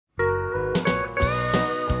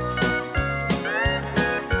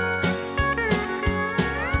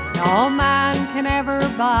No man can ever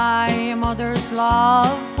buy a mother's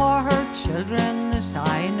love for her children, this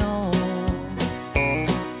I know.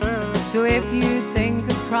 So if you think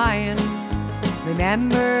of crying,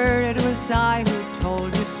 remember it was I who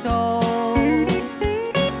told you so.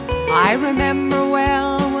 I remember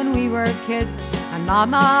well when we were kids and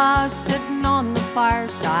Mama sitting on the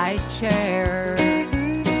fireside chair.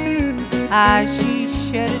 As she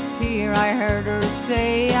shed a tear, I heard her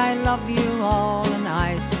say, I love you all and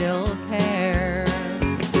I still care.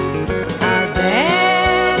 Has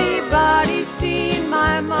anybody seen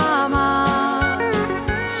my Mama?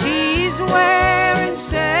 She's wearing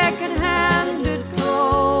second-handed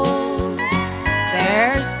clothes.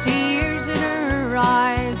 There's tears in her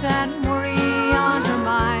eyes and worry on her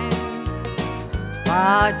mind,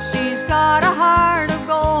 but she's got a heart of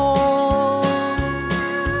gold.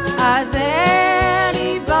 Has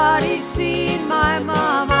anybody seen my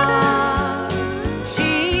Mama?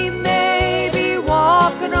 She may be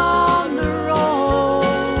walking on the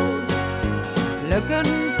road,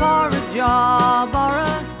 looking for a job or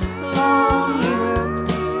a lonely room.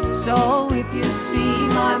 So if you see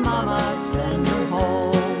my Mama, send her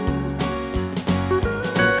home.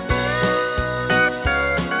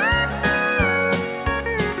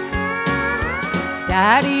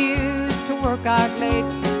 Daddy used to work out late,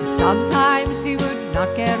 and sometimes he would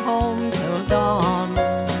not get home till dawn.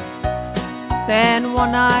 Then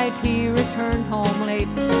one night he returned home late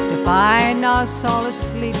to find us all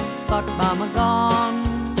asleep but Mama gone.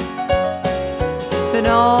 The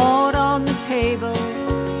note on the table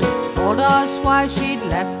told us why she'd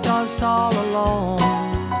left us all alone.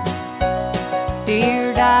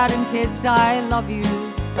 Dear Dad and kids, I love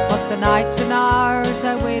you, but the nights and hours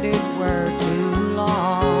I waited were too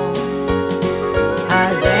long.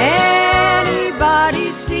 Has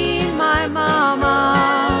anybody seen my Mama?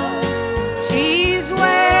 She's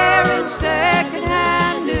wearing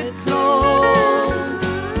second-handed clothes.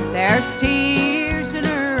 There's tears in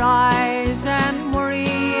her eyes and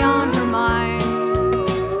worry on her mind,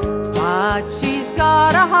 but she's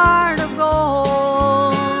got a heart of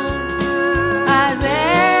gold. Has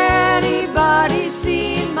anybody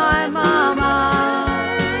seen my Mama?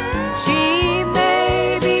 She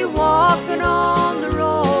may be walking on the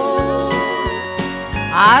road,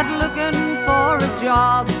 out looking for a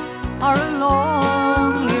job or a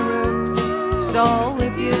lonely room. So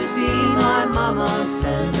if you see my Mama,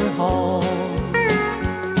 send her home.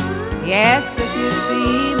 Yes, if you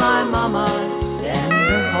see my Mama, send